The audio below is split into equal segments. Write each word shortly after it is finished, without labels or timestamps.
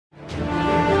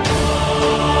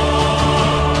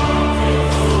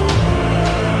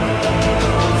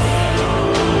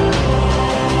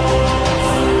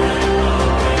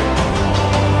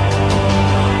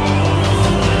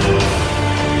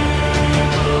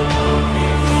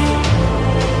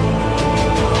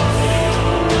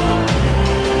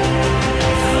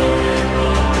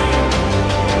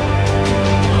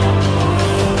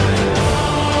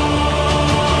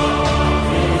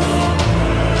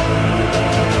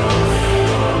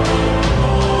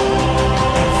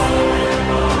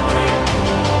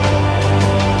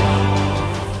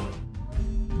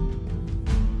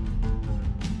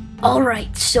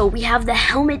So we have the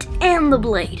helmet and the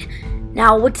blade.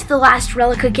 Now, what's the last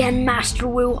relic again, Master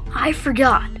Wu? I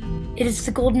forgot. It is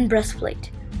the golden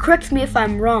breastplate. Correct me if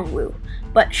I'm wrong, Wu,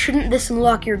 but shouldn't this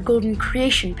unlock your golden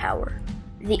creation power?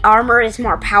 The armor is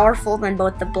more powerful than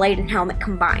both the blade and helmet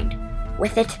combined.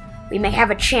 With it, we may have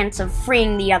a chance of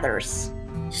freeing the others.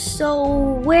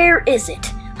 So, where is it?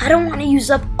 I don't want to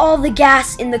use up all the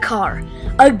gas in the car.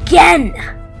 Again!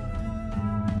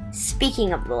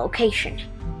 Speaking of the location,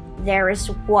 there is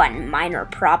one minor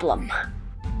problem.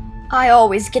 I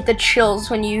always get the chills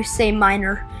when you say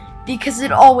minor, because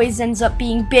it always ends up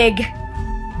being big.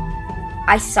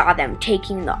 I saw them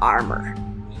taking the armor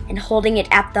and holding it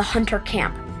at the hunter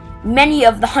camp. Many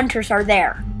of the hunters are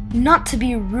there. Not to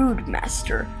be rude,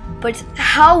 Master, but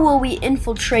how will we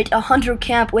infiltrate a hunter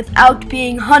camp without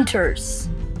being hunters?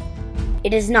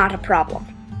 It is not a problem.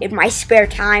 In my spare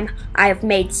time, I have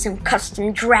made some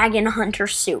custom dragon hunter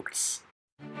suits.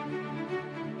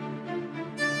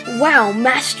 Wow,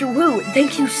 Master Wu,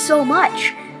 thank you so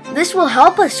much. This will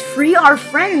help us free our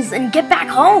friends and get back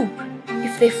home.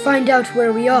 If they find out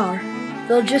where we are,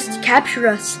 they'll just capture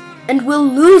us, and we'll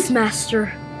lose,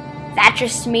 Master. That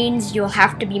just means you'll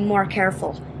have to be more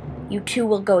careful. You two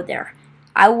will go there.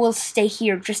 I will stay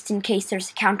here just in case there's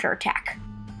a counterattack.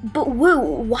 But Wu,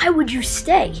 why would you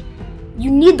stay? You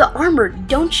need the armor,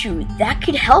 don't you? That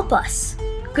could help us.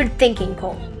 Good thinking,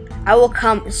 Cole. I will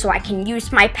come so I can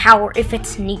use my power if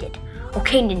it's needed.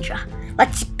 Okay, Ninja,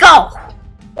 let's go!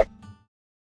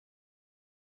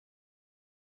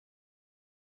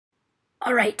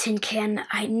 Alright, Tin Can,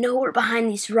 I know we're behind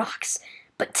these rocks,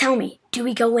 but tell me, do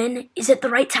we go in? Is it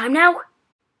the right time now?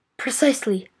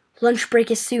 Precisely. Lunch break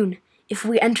is soon. If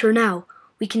we enter now,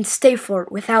 we can stay for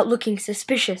it without looking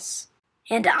suspicious.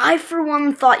 And I, for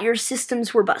one, thought your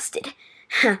systems were busted.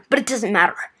 But it doesn't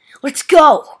matter. Let's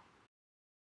go!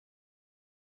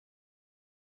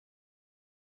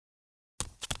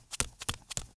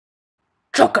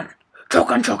 Chokin!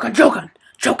 Chokin, chokin, chokin!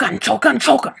 Chokin, chokin,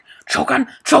 chokin! Chokin,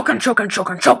 chokin, chokin,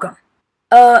 chokin, chokin!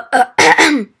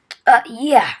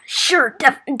 Yeah, sure,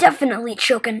 definitely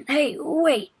chokin'. Hey,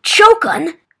 wait,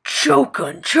 chokin'?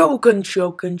 Chokin, chokin,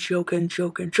 chokin, chokin,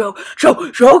 chokin,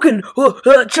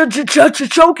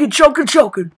 chokin, chokin,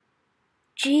 chokin.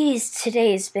 Jeez,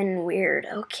 today's been weird.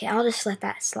 Okay, I'll just let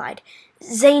that slide.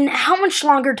 Zane, how much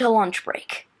longer till lunch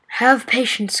break? Have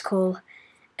patience, Cole.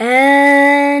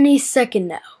 Any second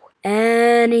now.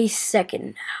 Any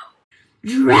second now.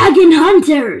 Dragon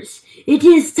Hunters! It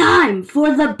is time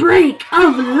for the break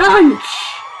of lunch!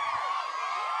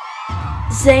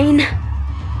 Zane.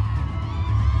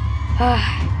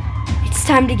 It's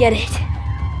time to get it.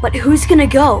 But who's gonna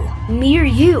go? Me or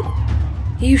you?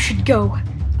 You should go.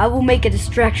 I will make a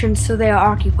distraction so they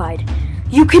are occupied.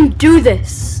 You can do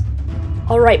this!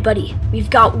 Alright, buddy. We've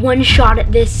got one shot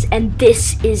at this, and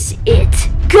this is it.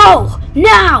 Go!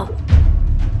 Now!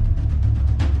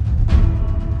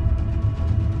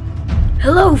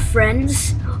 Hello,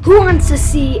 friends. Who wants to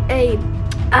see a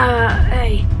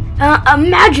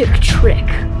magic trick?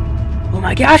 Oh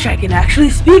my gosh, I can actually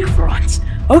speak for once.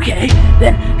 Okay,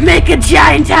 then make a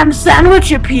giant ham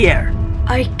sandwich appear.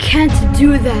 I can't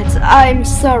do that. I'm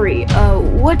sorry.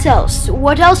 What else?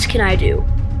 What else can I do?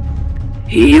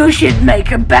 You should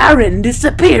make a baron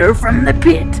disappear from the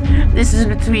pit. This is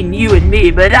between you and me,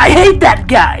 but I hate that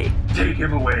guy. Take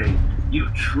him away, you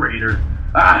traitor.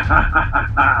 Ah ha ha ha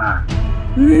ha.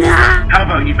 Nah. How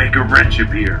about you make a wrench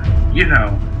appear? You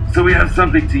know, so we have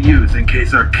something to use in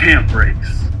case our camp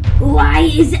breaks. Why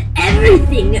is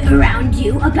everything around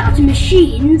you about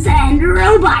machines and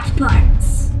robot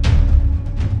parts?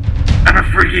 I'm a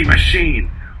freaking machine.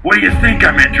 What do you think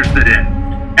I'm interested in?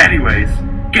 Anyways,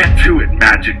 get to it,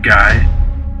 magic guy.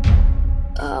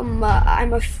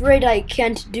 I'm afraid I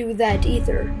can't do that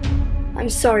either. I'm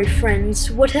sorry,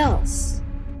 friends. What else?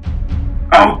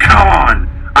 Oh, come on!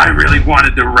 I really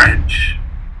wanted the wrench.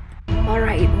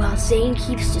 Alright, while Zane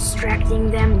keeps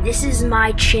distracting them, this is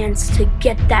my chance to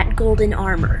get that golden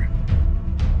armor.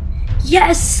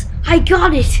 Yes! I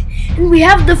got it! And we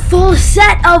have the full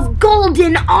set of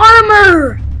golden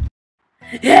armor!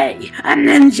 Hey, a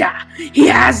ninja! He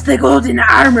has the golden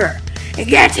armor!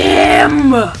 Get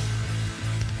him!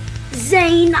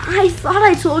 Zane, I thought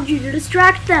I told you to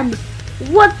distract them.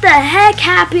 What the heck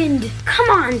happened? Come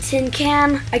on, Tin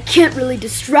Can. I can't really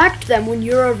distract them when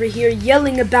you're over here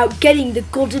yelling about getting the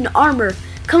golden armor.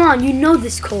 Come on, you know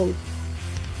this, Cole.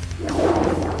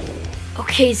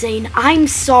 Okay, Zane, I'm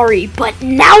sorry, but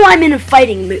now I'm in a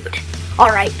fighting mood.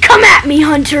 Alright, come at me,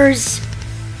 hunters!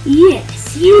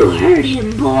 Yes, you heard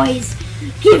him, boys.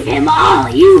 Give him all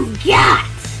you've got!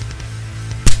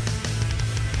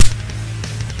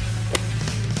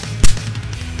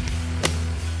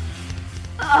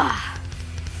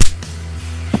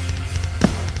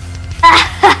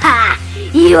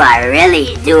 You are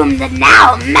really doomed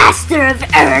now, Master of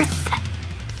Earth.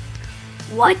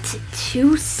 What?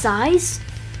 2 size?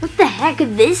 What the heck?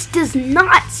 This does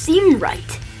not seem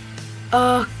right.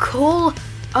 Cole,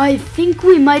 I think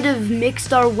we might have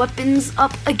mixed our weapons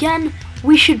up again.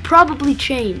 We should probably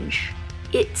change.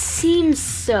 It seems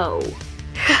so.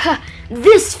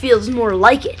 This feels more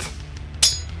like it.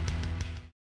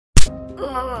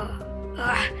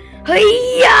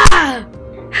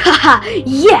 Haha,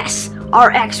 yes!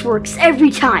 Our X works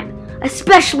every time,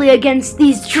 especially against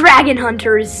these dragon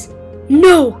hunters.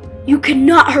 No, you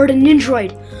cannot hurt a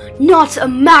Ninjroid, not a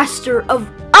master of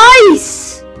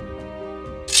ice!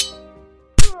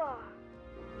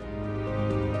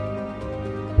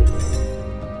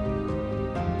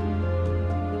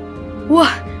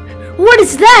 What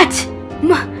is that?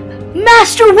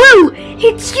 Master Wu,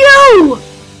 it's you!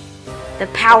 The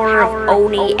power of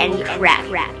Oni and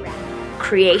Crap.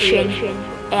 Creation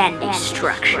and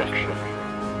destruction.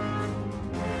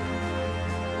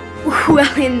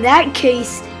 Well, in that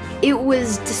case, it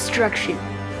was destruction.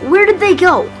 Where did they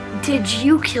go? Did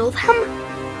you kill them?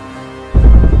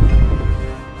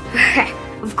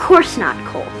 Of course not,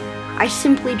 Cole. I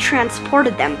simply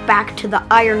transported them back to the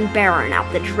Iron Baron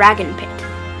out the Dragon Pit.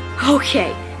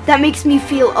 Okay, that makes me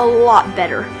feel a lot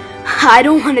better. I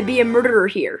don't want to be a murderer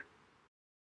here.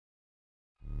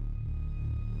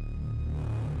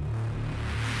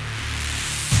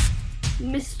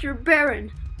 Mr.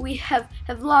 Baron, we have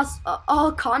lost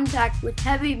all contact with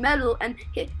heavy metal and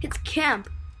its camp.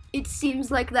 It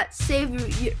seems like that savior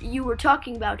you were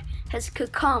talking about has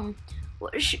come.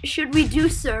 What should we do,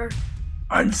 sir?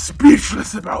 I'm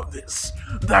speechless about this.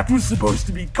 That was supposed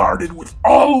to be guarded with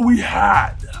all we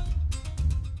had.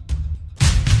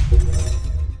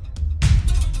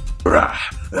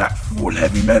 That fool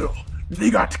heavy metal. They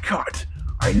got cut.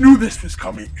 I knew this was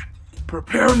coming.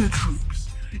 Prepare the troops.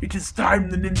 It is time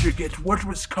the ninja get what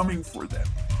was coming for them.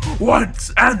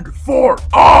 Once and for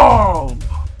all!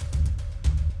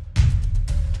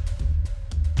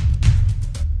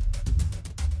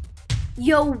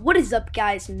 Yo, what is up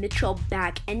guys, Mitchell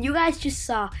back, and you guys just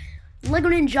saw LEGO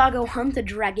Ninjago Hunt the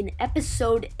Dragon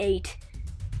Episode 8,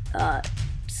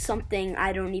 something,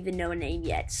 I don't even know a name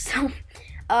yet, so,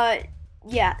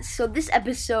 yeah, so this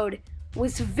episode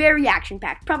was very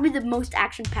action-packed, probably the most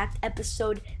action-packed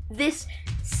episode this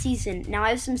season. Now I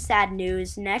have some sad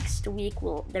news. Next week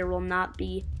there will not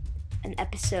be an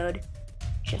episode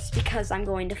just because I'm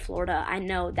going to Florida. I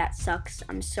know that sucks.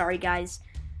 I'm sorry guys,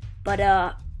 but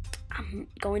I'm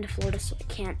going to Florida, so I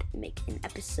can't make an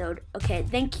episode. Okay,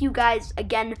 thank you guys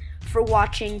again for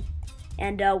watching,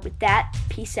 and with that,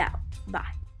 peace out.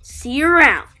 Bye. See you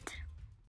around.